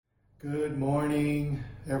Good morning,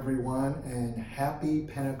 everyone, and happy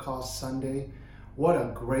Pentecost Sunday. What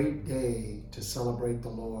a great day to celebrate the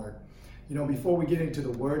Lord. You know, before we get into the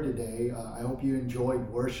Word today, I hope you enjoyed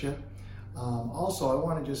worship. Also, I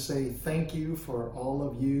want to just say thank you for all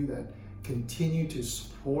of you that continue to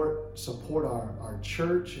support our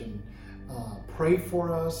church and pray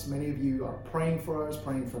for us. Many of you are praying for us,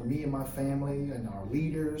 praying for me and my family and our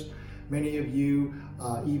leaders. Many of you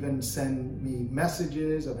even send me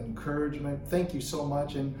messages of encouragement. Thank you so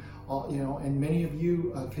much, and many of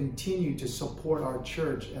you continue to support our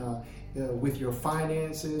church with your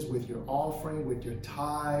finances, with your offering, with your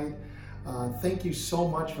tithe. Thank you so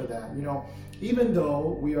much for that. You know, even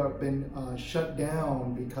though we have been shut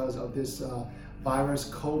down because of this virus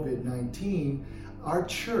COVID-19, our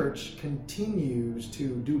church continues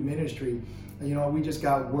to do ministry. You know, we just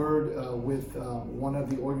got word with one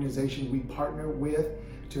of the organizations we partner with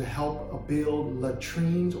to help build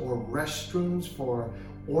latrines or restrooms for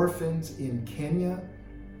orphans in Kenya.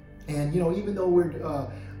 And, you know, even though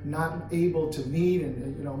we're not able to meet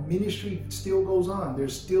and, ministry still goes on,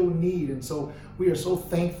 there's still need. And so we are so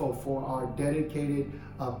thankful for our dedicated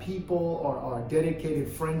people or our dedicated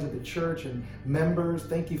friends of the church and members.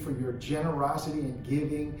 Thank you for your generosity and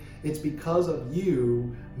giving. It's because of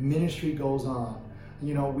you ministry goes on.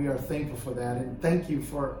 You know, we are thankful for that. And thank you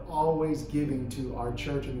for always giving to our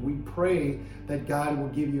church. And we pray that God will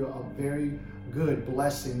give you a very good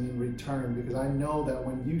blessing in return, because I know that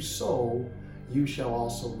when you sow, you shall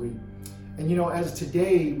also reap. And you know, as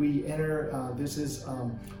today we enter, this is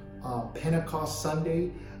Pentecost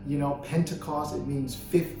Sunday. You know, Pentecost, it means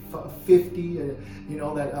 50.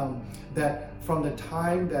 That from the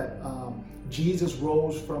time that Jesus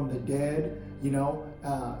rose from the dead,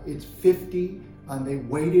 it's 50. And they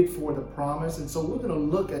waited for the promise. And so we're going to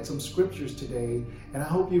look at some scriptures today. And I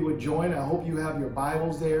hope you would join. I hope you have your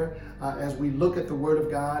Bibles there as we look at the Word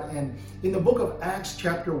of God. And in the book of Acts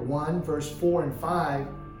chapter 1, verse 4 and 5,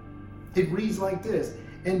 it reads like this.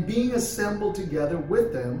 And being assembled together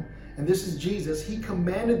with them, and this is Jesus, he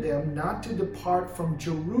commanded them not to depart from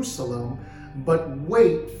Jerusalem, but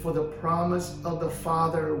wait for the promise of the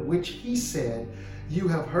Father, which he said, you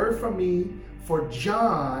have heard from me, for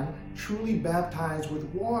John truly baptized with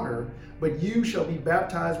water, but you shall be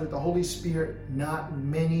baptized with the Holy Spirit not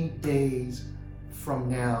many days from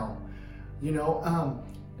now.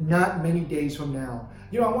 Not many days from now.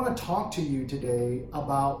 I want to talk to you today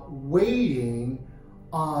about waiting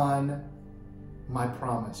on my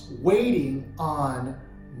promise. Waiting on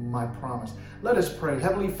my promise. Let us pray.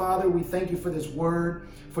 Heavenly Father, we thank you for this word,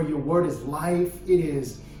 for your word is life. It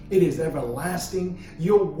is everlasting.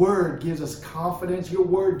 Your word gives us confidence. Your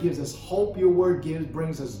word gives us hope. Your word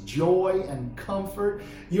brings us joy and comfort.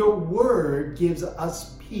 Your word gives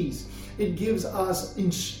us peace. It gives us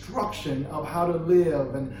instruction of how to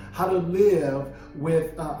live and how to live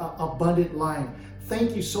with abundant life.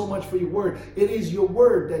 Thank you so much for your word. It is your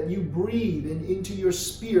word that you breathe into your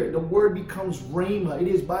spirit. The word becomes rhema. It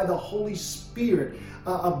is by the Holy Spirit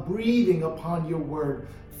breathing upon your word.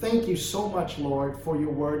 Thank you so much, Lord, for your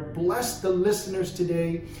word. Bless the listeners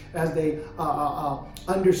today as they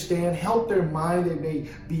understand. Help their mind. They may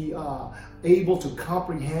be able to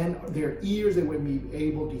comprehend. Their ears, they would be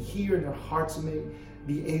able to hear, and their hearts may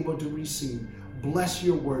be able to receive. Bless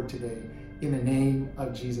your word today. In the name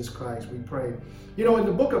of Jesus Christ, we pray. In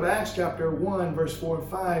the book of Acts chapter 1, verse 4 and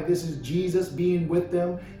 5, this is Jesus being with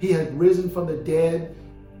them. He had risen from the dead.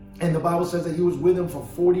 And the Bible says that he was with them for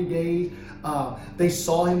 40 days. They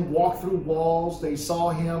saw him walk through walls. They saw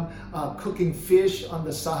him cooking fish on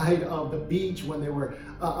the side of the beach when they were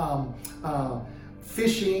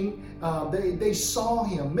fishing. They saw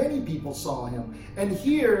him. Many people saw him. And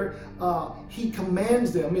here he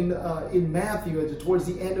commands them in Matthew, towards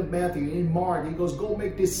the end of Matthew, in Mark, he goes, go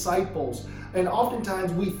make disciples. And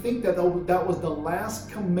oftentimes we think that that was the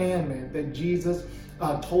last commandment that Jesus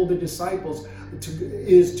told the disciples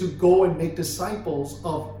is to go and make disciples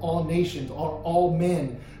of all nations or all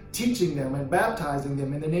men, teaching them and baptizing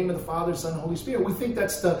them in the name of the Father, Son, and Holy Spirit. We think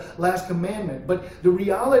that's the last commandment. But the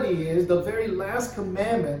reality is the very last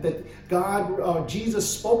commandment that Jesus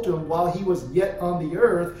spoke to him while he was yet on the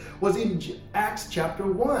earth was in Acts chapter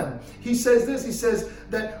 1. He says this, he says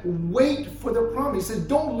that wait for the promise. He says,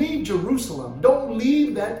 don't leave Jerusalem. Don't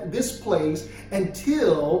leave this place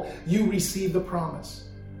until you receive the promise.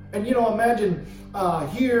 And imagine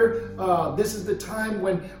This is the time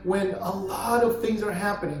when a lot of things are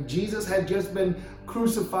happening. Jesus had just been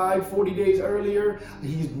crucified 40 days earlier.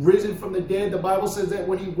 He's risen from the dead. The Bible says that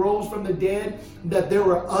when he rose from the dead, that there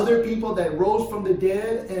were other people that rose from the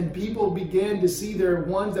dead, and people began to see their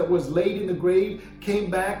ones that was laid in the grave came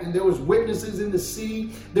back, and there was witnesses in the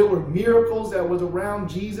sea. There were miracles that was around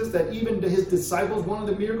Jesus, that even to his disciples, one of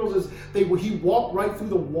the miracles is he walked right through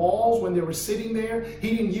the walls when they were sitting there.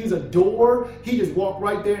 He didn't use a door. He just walked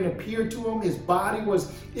right there and appeared to them. His body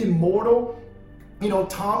was immortal.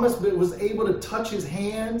 Thomas was able to touch his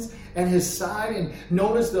hands and his side and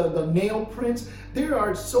notice the nail prints. There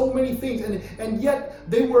are so many things. And yet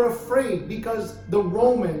they were afraid because the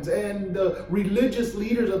Romans and the religious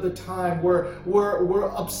leaders of the time were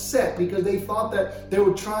upset because they thought that they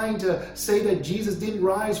were trying to say that Jesus didn't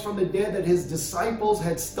rise from the dead, that his disciples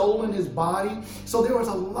had stolen his body. So there was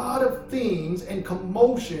a lot of things and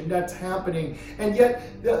commotion that's happening. And yet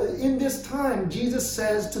in this time, Jesus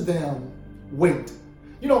says to them, wait.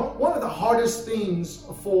 One of the hardest things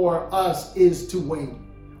for us is to wait.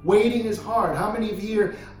 Waiting is hard. How many of you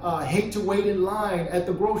here hate to wait in line at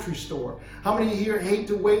the grocery store? How many of you here hate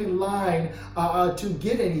to wait in line to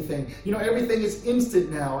get anything? Everything is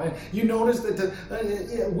instant now. And you notice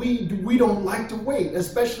that we don't like to wait,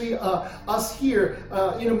 especially us here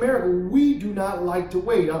in America. We do not like to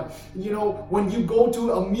wait. When you go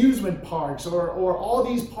to amusement parks or all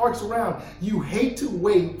these parks around, you hate to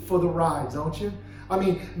wait for the rides, don't you?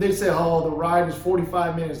 They say, the ride is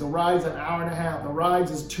 45 minutes. The ride's an hour and a half. The ride's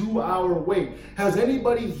is 2-hour wait. Has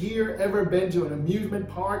anybody here ever been to an amusement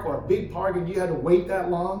park or a big park and you had to wait that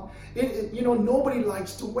long? Nobody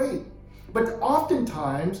likes to wait. But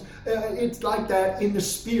oftentimes, it's like that in the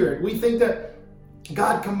spirit. We think that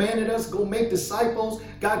God commanded us go make disciples.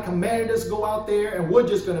 God commanded us go out there and we're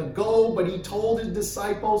just going to go. But he told his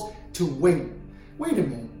disciples to wait. Wait a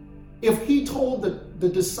minute. If he told the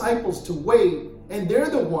disciples to wait, and they're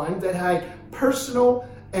the ones that had personal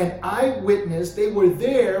and eyewitness, they were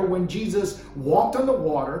there when Jesus walked on the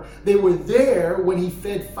water. They were there when he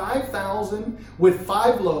fed 5,000 with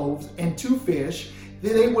 5 loaves and 2 fish.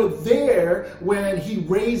 They were there when he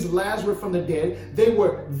raised Lazarus from the dead. They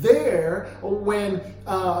were there when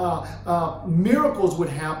miracles would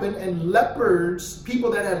happen and people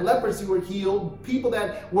that had leprosy were healed. People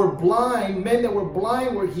that were blind, men that were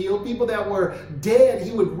blind were healed. People that were dead, he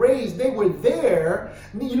would raise. They were there.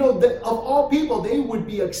 Of all people, they would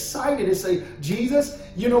be excited to say, Jesus,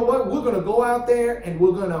 you know what? We're going to go out there and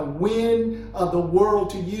we're going to win the world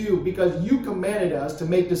to you because you commanded us to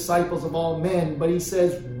make disciples of all men. But he says,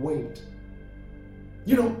 wait.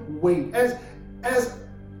 Wait. As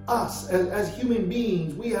human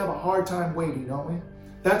beings, we have a hard time waiting, don't we?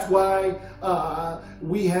 That's why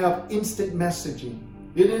we have instant messaging.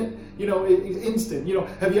 Isn't it? Instant.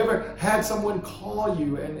 Have you ever had someone call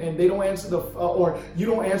you and they don't answer or you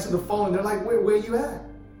don't answer the phone and they're like, where you at?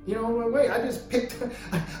 Wait, I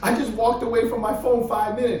just walked away from my phone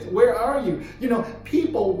 5 minutes. Where are you?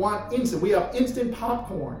 People want instant. We have instant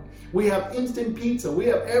popcorn. We have instant pizza. We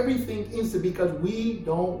have everything instant because we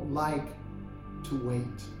don't like to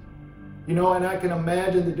wait. And I can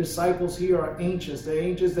imagine the disciples here are anxious. They're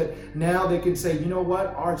anxious that now they can say, you know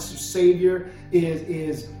what? Our Savior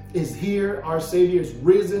is here. Our Savior is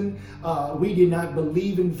risen. We did not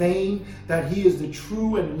believe in vain that he is the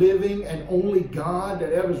true and living and only God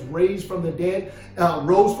that ever rose from the dead.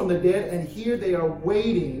 And here they are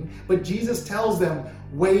waiting. But Jesus tells them,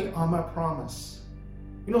 wait on my promise.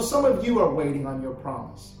 Some of you are waiting on your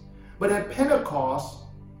promise. But at Pentecost,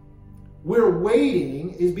 we're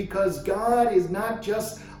waiting is because God is not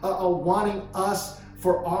just wanting us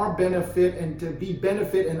for our benefit and to be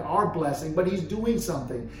benefit in our blessing, but he's doing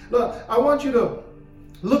something. Look, I want you to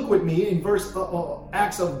look with me in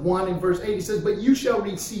Acts 1 and verse 8. He says, but you shall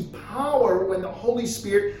receive power when the Holy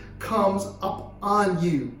Spirit comes up on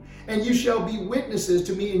you. And you shall be witnesses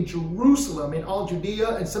to me in Jerusalem, in all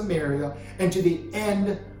Judea and Samaria, and to the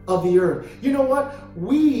end of the earth. You know what?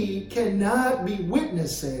 We cannot be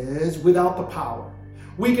witnesses without the power.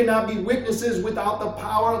 We cannot be witnesses without the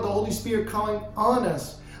power of the Holy Spirit coming on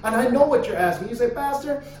us. And I know what you're asking. You say,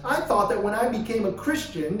 Pastor, I thought that when I became a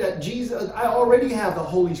Christian, that I already have the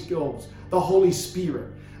Holy Ghost, the Holy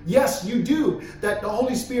Spirit. Yes, you do. That the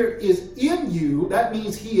Holy Spirit is in you. That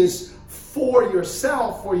means he is for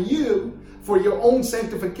yourself, for you, for your own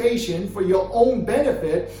sanctification, for your own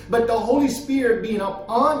benefit. But the Holy Spirit being up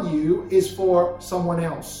on you is for someone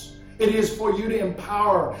else. It is for you to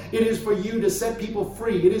empower. It is for you to set people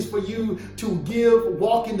free. It is for you to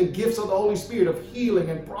walk in the gifts of the Holy Spirit of healing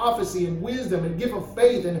and prophecy and wisdom and gift of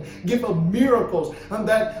faith and gift of miracles, and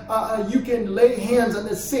that you can lay hands on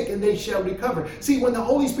the sick and they shall recover. See, when the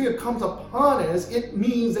Holy Spirit comes upon us, it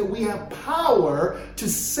means that we have power to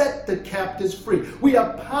set the captives free. We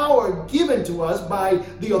have power given to us by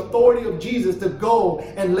the authority of Jesus to go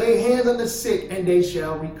and lay hands on the sick and they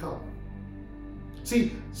shall recover.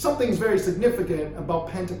 See, something's very significant about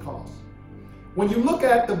Pentecost. When you look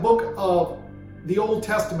at the book of the Old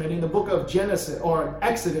Testament, in the book of Genesis or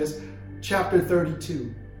Exodus chapter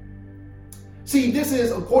 32. See, this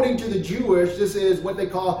is, according to the Jewish, this is what they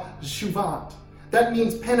call Shuvat. That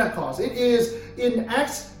means Pentecost. It is in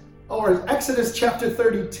Exodus chapter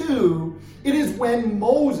 32, it is when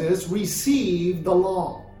Moses received the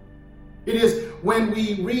law. It is when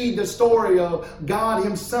we read the story of God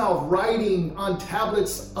himself writing on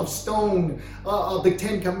tablets of stone of the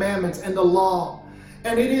Ten Commandments and the law.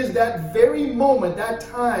 And it is that very moment, that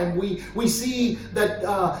time, we see that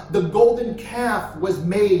the golden calf was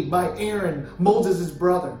made by Aaron, Moses'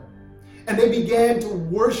 brother. And they began to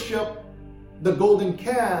worship the golden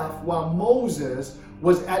calf while Moses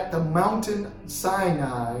was at the mountain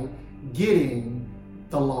Sinai getting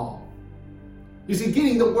the law. You see,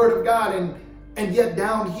 getting the word of God, and yet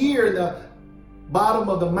down here in the bottom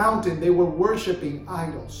of the mountain, they were worshiping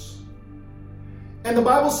idols. And the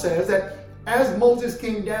Bible says that as Moses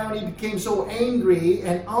came down, he became so angry,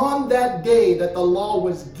 and on that day that the law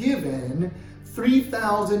was given,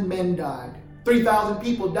 3,000 men died. 3,000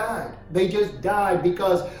 people died. They just died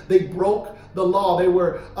because they broke the law.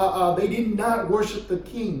 They did not worship the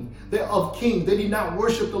King of Kings. They did not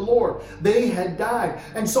worship the Lord. They had died.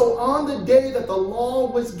 And so on the day that the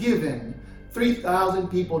law was given, 3,000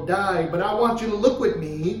 people died. But I want you to look with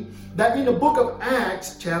me that in the book of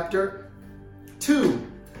Acts chapter 2,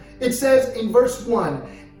 it says in verse 1,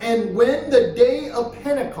 and when the day of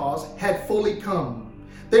Pentecost had fully come,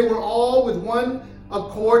 they were all with one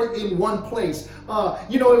accord in one place.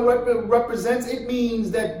 It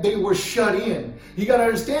means that they were shut in. You got to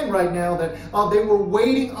understand right now that they were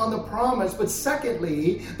waiting on the promise, but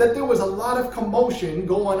secondly, that there was a lot of commotion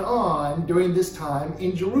going on during this time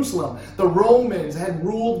in Jerusalem. The Romans had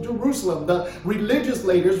ruled Jerusalem. The religious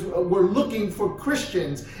leaders were looking for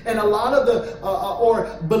Christians, and a lot of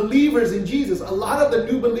the believers in Jesus, a lot of the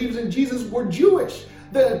new believers in Jesus were Jewish.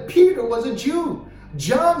 Peter was a Jew.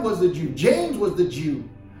 John was the Jew. James was the Jew.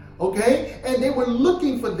 Okay? And they were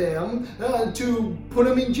looking for them to put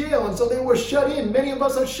them in jail. And so they were shut in. Many of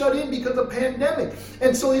us are shut in because of the pandemic.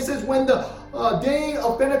 And so he says when the day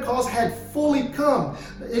of Pentecost had fully come,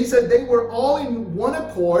 he said they were all in one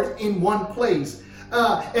accord in one place.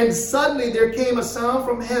 And suddenly there came a sound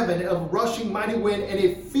from heaven of rushing mighty wind, and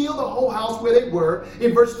it filled the whole house where they were.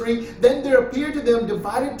 In verse 3, then there appeared to them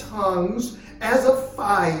divided tongues as of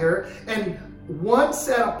fire, and one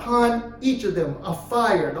sat upon each of them, a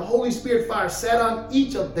fire. The Holy Spirit fire sat on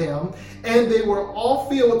each of them, and they were all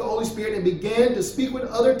filled with the Holy Spirit and began to speak with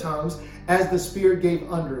other tongues as the Spirit gave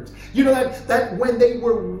utterance. You know that when they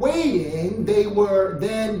were waiting, they were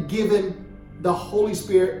then given the Holy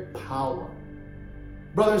Spirit power.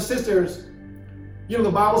 Brothers and sisters, the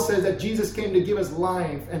Bible says that Jesus came to give us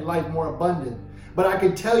life and life more abundant. But I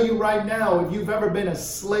can tell you right now, if you've ever been a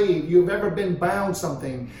slave, you've ever been bound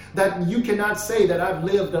something, that you cannot say that I've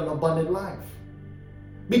lived an abundant life.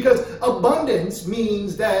 Because abundance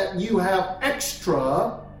means that you have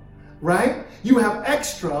extra, right? You have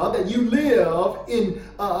extra, that you live in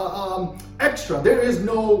extra. There is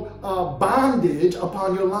no bondage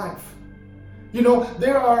upon your life.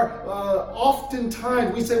 There are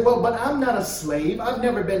oftentimes we say, well, but I'm not a slave. I've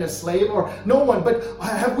never been a slave, or no one. But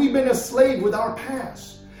have we been a slave with our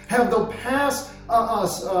past? Have the past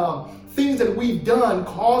things that we've done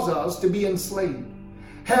cause us to be enslaved?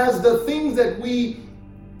 Has the things that we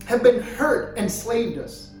have been hurt enslaved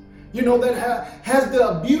us? Has the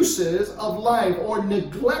abuses of life or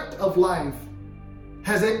neglect of life,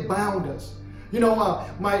 has it bound us?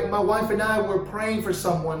 My wife and I were praying for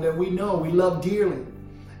someone that we know, we love dearly.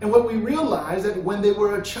 And what we realized that when they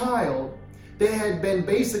were a child, they had been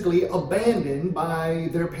basically abandoned by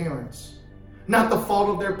their parents. Not the fault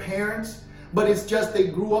of their parents, but it's just they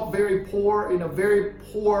grew up very poor in a very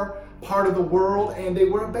poor part of the world, and they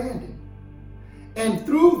were abandoned. And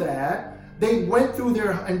through that, they went through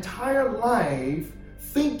their entire life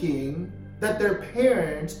thinking that their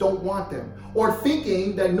parents don't want them, or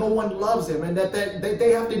thinking that no one loves them, and that they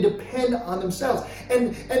have to depend on themselves.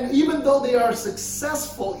 And even though they are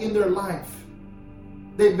successful in their life,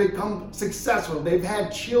 They've become successful. They've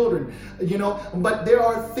had children, but there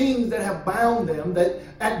are things that have bound them that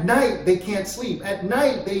at night they can't sleep. At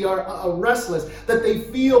night they are restless, that they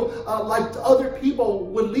feel like other people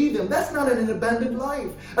would leave them. That's not an abundant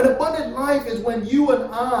life. An abundant life is when you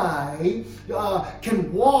and I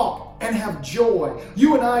can walk and have joy.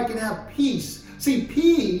 You and I can have peace. See,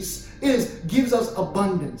 peace gives us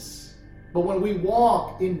abundance. But when we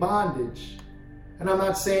walk in bondage, and I'm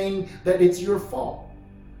not saying that it's your fault.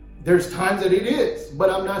 There's times that it is,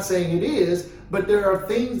 but I'm not saying it is. But there are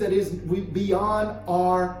things that is beyond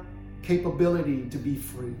our capability to be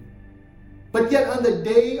free. But yet on the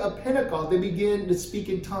day of Pentecost, they begin to speak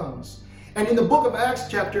in tongues. And in the book of Acts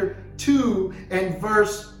chapter 2 and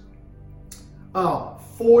verse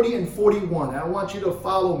 40 and 41, I want you to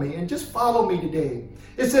follow me and just follow me today.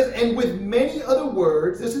 It says, and with many other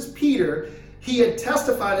words, this is Peter, he had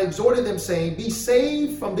testified and exhorted them, saying, be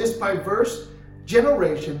saved from this perverse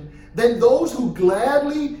generation. Then those who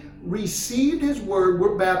gladly received his word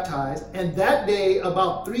were baptized, and that day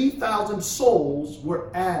about 3,000 souls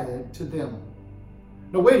were added to them.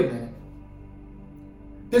 Now wait a minute.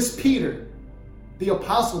 This Peter, the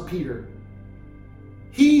apostle Peter,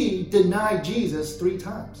 he denied Jesus 3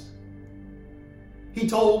 times. He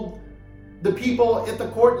told the people at the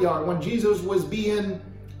courtyard when Jesus was being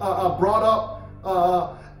brought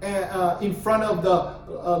up in front of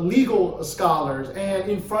the legal scholars and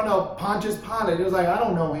in front of Pontius Pilate. It was like, I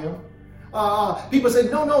don't know him. People said,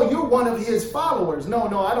 no, you're one of his followers. No,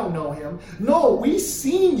 I don't know him. No, we've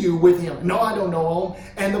seen you with him. No, I don't know him.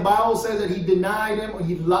 And the Bible says that he denied him, or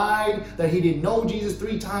he lied, that he didn't know Jesus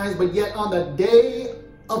 3 times. But yet on the day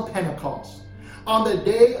of Pentecost, on the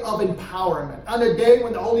day of empowerment, on the day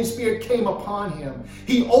when the Holy Spirit came upon him,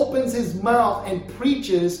 he opens his mouth and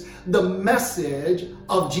preaches the message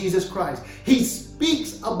of Jesus Christ. He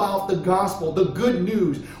speaks about the gospel, the good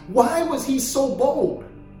news. Why was he so bold?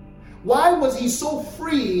 Why was he so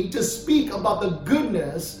free to speak about the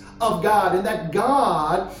goodness of God, and that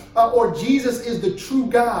God or Jesus is the true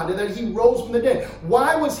God, and that he rose from the dead?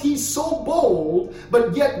 Why was he so bold?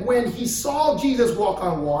 But yet when he saw Jesus walk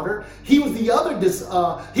on water, he was the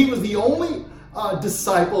only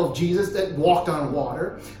disciple of Jesus that walked on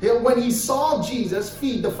water. When he saw Jesus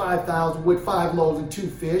feed the 5,000 with 5 loaves and 2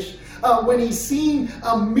 fish, when he seen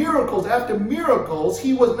miracles after miracles,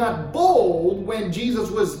 he was not bold when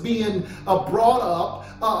Jesus was being brought up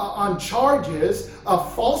on charges,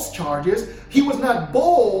 false charges. He was not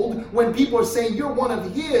bold when people were saying, you're one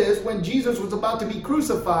of his, when Jesus was about to be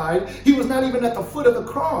crucified. He was not even at the foot of the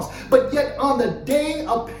cross. But yet on the day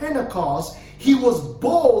of Pentecost, he was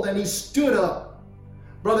bold and he stood up.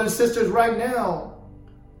 Brothers and sisters, right now,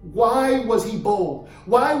 why was he bold?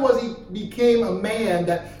 Why was he became a man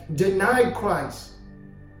that denied Christ?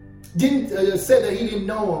 Said that he didn't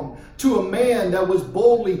know him, to a man that was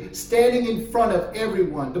boldly standing in front of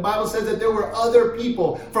everyone. The Bible says that there were other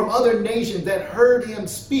people from other nations that heard him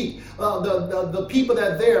speak. The people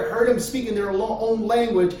that there heard him speak in their own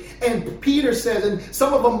language. And Peter says, and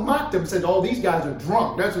some of them mocked him, said, oh, these guys are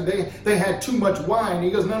drunk. That's what they had too much wine. He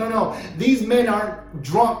goes, no. These men aren't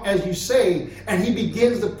drunk as you say. And he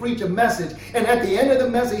begins to preach a message. And at the end of the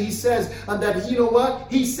message, he says that, you know what?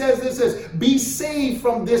 He says this, be saved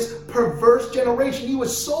from this perverse generation. He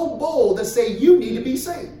was so bold to say, you need to be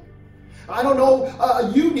saved. I don't know,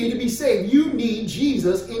 you need to be saved. You need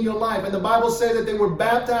Jesus in your life. And the Bible says that they were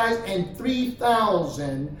baptized and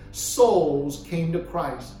 3,000 souls came to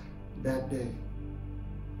Christ that day.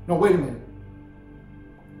 Now, wait a minute.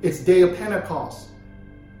 It's day of Pentecost.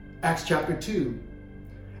 Acts chapter 2.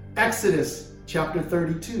 Exodus chapter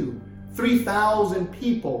 32. 3,000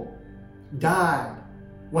 people died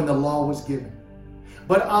when the law was given.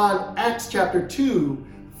 But on Acts chapter 2,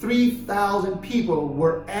 3,000 people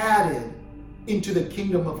were added into the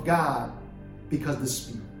kingdom of God because of the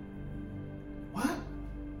Spirit. What?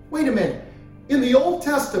 Wait a minute. In the Old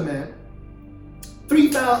Testament,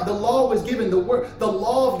 3,000, the law was given, the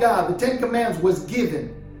law of God, the 10 Commandments was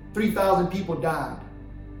given. 3,000 people died.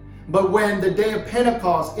 But when the day of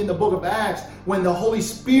Pentecost in the book of Acts, when the Holy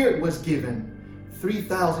Spirit was given,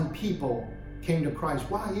 3,000 people came to Christ.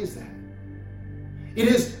 Why is that? It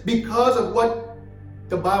is because of what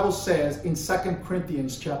the Bible says in 2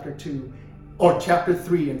 Corinthians chapter 2 or chapter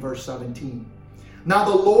 3 and verse 17. Now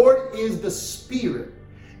the Lord is the Spirit,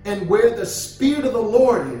 and where the Spirit of the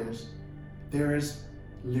Lord is, there is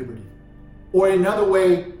liberty. Or in another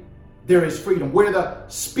way, there is freedom. Where the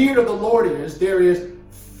Spirit of the Lord is, there is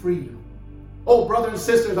freedom. Oh, brothers and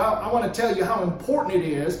sisters, I want to tell you how important it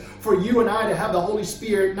is for you and I to have the Holy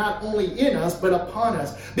Spirit not only in us, but upon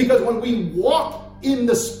us. Because when we walk in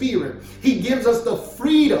the Spirit. He gives us the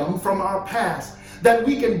freedom from our past that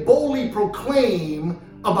we can boldly proclaim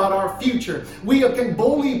about our future. We can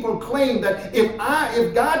boldly proclaim that if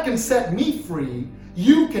God can set me free,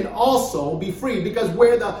 you can also be free, because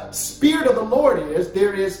where the Spirit of the Lord is,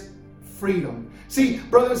 there is freedom. See,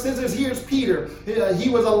 brothers and sisters, here's Peter. He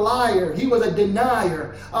was a liar. He was a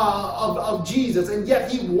denier of Jesus, and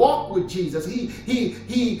yet he walked with Jesus.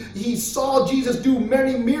 He saw Jesus do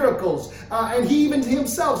many miracles, and he even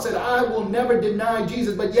himself said, I will never deny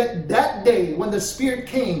Jesus. But yet that day when the Spirit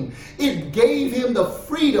came, it gave him the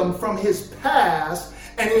freedom from his past,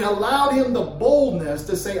 and it allowed him the boldness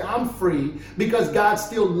to say, I'm free because God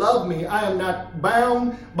still loved me. I am not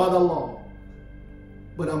bound by the law,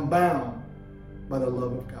 but I'm bound by the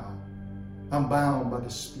love of God. I'm bound by the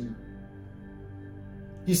Spirit.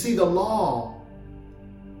 You see, the law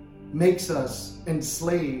makes us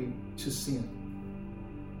enslaved to sin.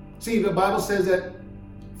 See, the Bible says that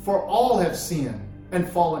for all have sinned and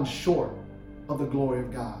fallen short of the glory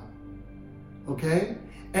of God. Okay?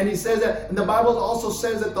 And he says that, and the Bible also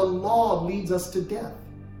says that the law leads us to death.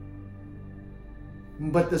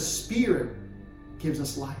 But the Spirit gives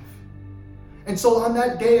us life. And so on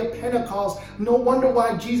that day of Pentecost, no wonder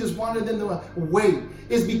why Jesus wanted them to wait,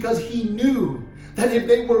 is because he knew that if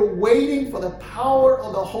they were waiting for the power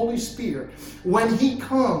of the Holy Spirit, when he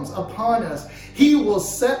comes upon us, he will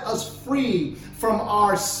set us free from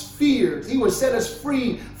our fears. He will set us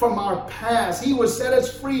free from our past. He will set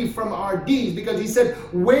us free from our deeds, because he said,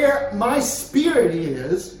 where my Spirit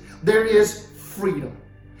is, there is freedom.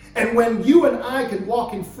 And when you and I can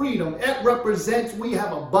walk in freedom, it represents we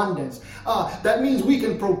have abundance. That means we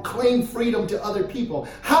can proclaim freedom to other people.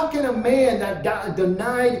 How can a man that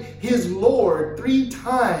denied his Lord 3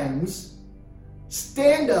 times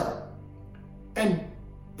stand up and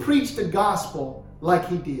preach the gospel like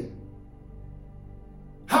he did?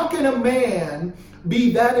 How can a man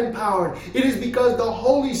be that empowered? It is because the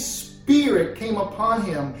Holy Spirit came upon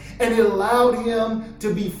him, and it allowed him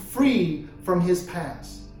to be free from his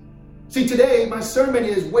past. See, today my sermon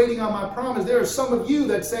is waiting on my promise. There are some of you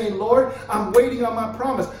that saying, Lord, I'm waiting on my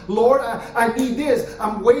promise. Lord, I need this.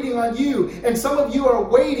 I'm waiting on you. And some of you are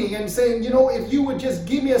waiting and saying, if you would just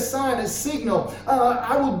give me a sign, a signal,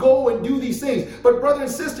 I will go and do these things. But brothers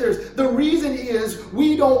and sisters, the reason is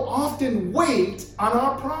we don't often wait on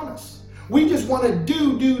our promise. We just want to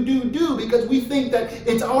do because we think that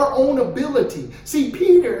it's our own ability. See,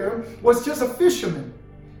 Peter was just a fisherman.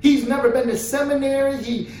 He's never been to seminary.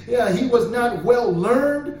 He was not well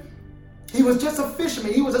learned. He was just a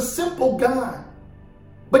fisherman. He was a simple guy.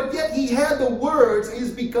 But yet he had the words, is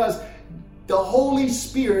because the Holy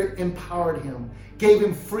Spirit empowered him, gave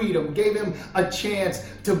him freedom, gave him a chance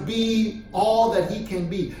to be all that he can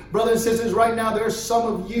be. Brothers and sisters, right now there's some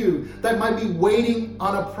of you that might be waiting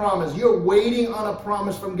on a promise. You're waiting on a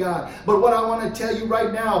promise from God. But what I want to tell you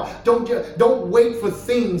right now, don't wait for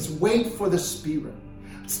things, wait for the Spirit.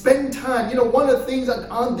 Spend time. One of the things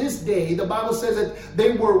on this day, the Bible says that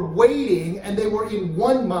they were waiting and they were in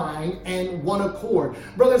one mind and one accord.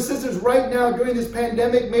 Brothers and sisters, right now during this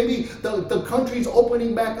pandemic, maybe the country's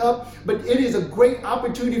opening back up, but it is a great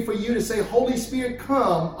opportunity for you to say, Holy Spirit,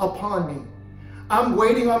 come upon me. I'm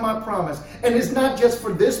waiting on my promise. And it's not just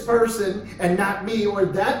for this person and not me, or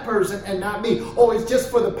that person and not me. Oh, it's just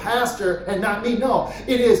for the pastor and not me. No,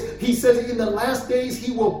 it is. He says in the last days,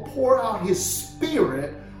 he will pour out his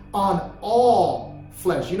Spirit on all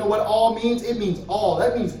flesh. You know what all means? It means all.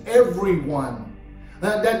 That means everyone.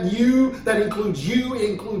 That includes you, it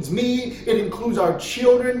includes me, it includes our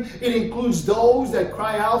children, it includes those that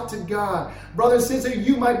cry out to God. Brother and sister,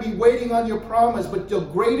 you might be waiting on your promise, but the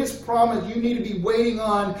greatest promise you need to be waiting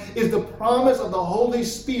on is the promise of the Holy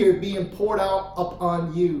Spirit being poured out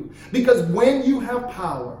upon you. Because when you have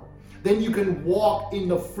power, then you can walk in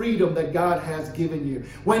the freedom that God has given you.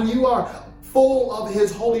 When you are full of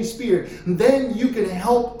His Holy Spirit, then you can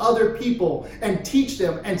help other people and teach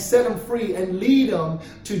them and set them free and lead them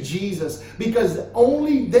to Jesus. Because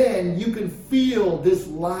only then you can feel this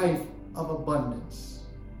life of abundance.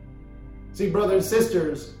 See, brothers and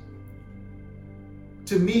sisters,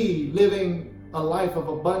 to me, living a life of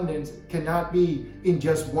abundance cannot be in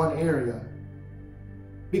just one area.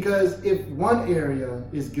 Because if one area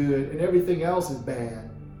is good and everything else is bad,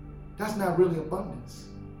 that's not really abundance.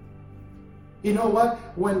 You know what?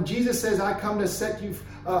 When Jesus says, I come to set you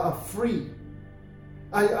free,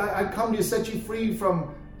 I come to set you free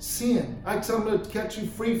from sin. I come to get you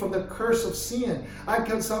free from the curse of sin. I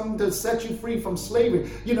come to set you free from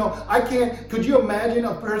slavery. Could you imagine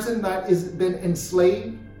a person that has been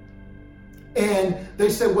enslaved? And they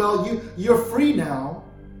said, well, you're free now.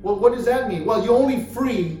 Well, what does that mean? Well, you're only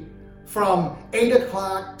free from 8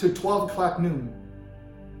 o'clock to 12 o'clock noon.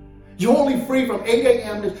 You're only free from 8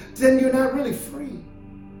 a.m. to, then you're not really free.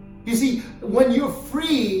 You see, when you're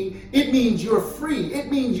free, it means you're free.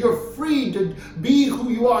 It means you're free to be who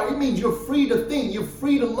you are. It means you're free to think. You're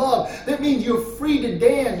free to love. That means you're free to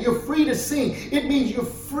dance. You're free to sing. It means you're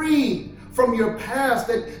free from your past,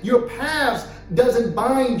 that your past doesn't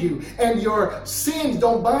bind you and your sins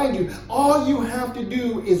don't bind you. All you have to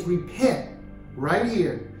do is repent right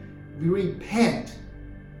here. Repent.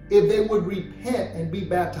 If they would repent and be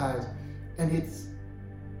baptized, and it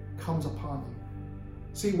comes upon you.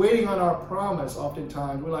 See, waiting on our promise,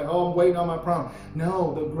 oftentimes, we're like, oh, I'm waiting on my promise.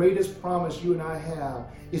 No, the greatest promise you and I have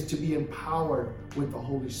is to be empowered with the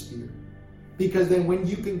Holy Spirit. Because then when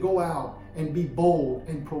you can go out and be bold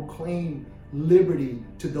and proclaim liberty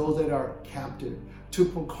to those that are captive, to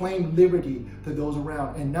proclaim liberty to those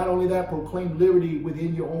around. And not only that, proclaim liberty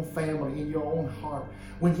within your own family, in your own heart.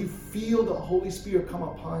 When you feel the Holy Spirit come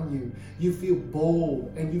upon you, you feel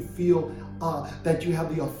bold and you feel that you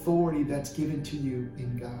have the authority that's given to you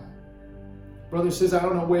in God. Brothers and sisters, I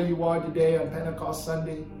don't know where you are today on Pentecost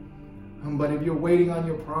Sunday, but if you're waiting on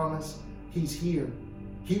your promise, He's here.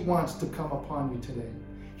 He wants to come upon you today.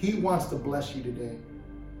 He wants to bless you today.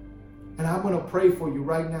 And I'm going to pray for you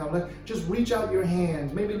right now. Just reach out your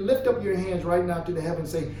hands. Maybe lift up your hands right now to the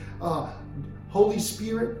heavens. Say, Holy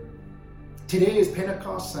Spirit, today is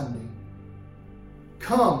Pentecost Sunday.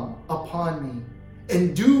 Come upon me.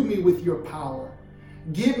 Endue me with your power.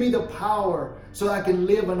 Give me the power so I can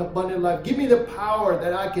live an abundant life. Give me the power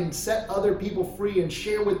that I can set other people free and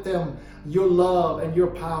share with them your love and your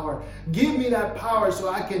power. Give me that power so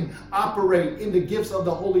I can operate in the gifts of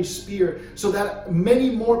the Holy Spirit so that many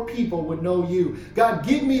more people would know you. God,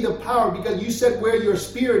 give me the power because you said where your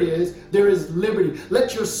spirit is, there is liberty.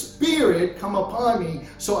 Let your spirit come upon me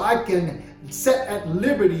so I can set at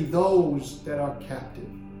liberty those that are captive.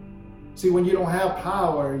 See, when you don't have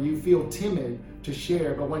power, you feel timid to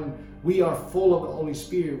share. But when we are full of the Holy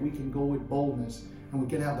Spirit, we can go with boldness and we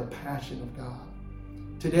can have the passion of God.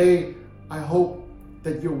 Today, I hope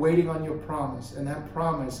that you're waiting on your promise, and that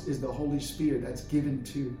promise is the Holy Spirit that's given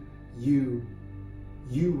to you.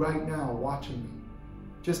 You right now watching me.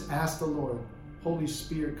 Just ask the Lord, Holy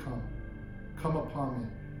Spirit, come upon me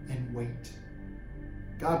and wait.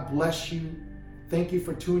 God bless you. Thank you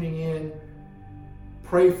for tuning in.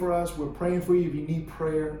 Pray for us. We're praying for you. If you need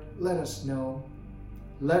prayer, let us know.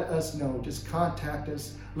 Let us know. Just contact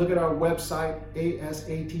us. Look at our website,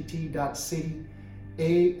 asatt.city,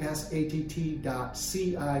 asatt.city,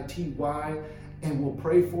 and we'll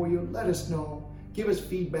pray for you. Let us know. Give us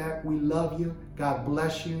feedback. We love you. God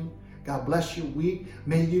bless you. God bless your week.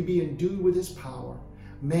 May you be endued with His power.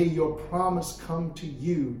 May your promise come to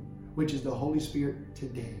you, which is the Holy Spirit,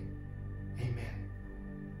 today. Amen.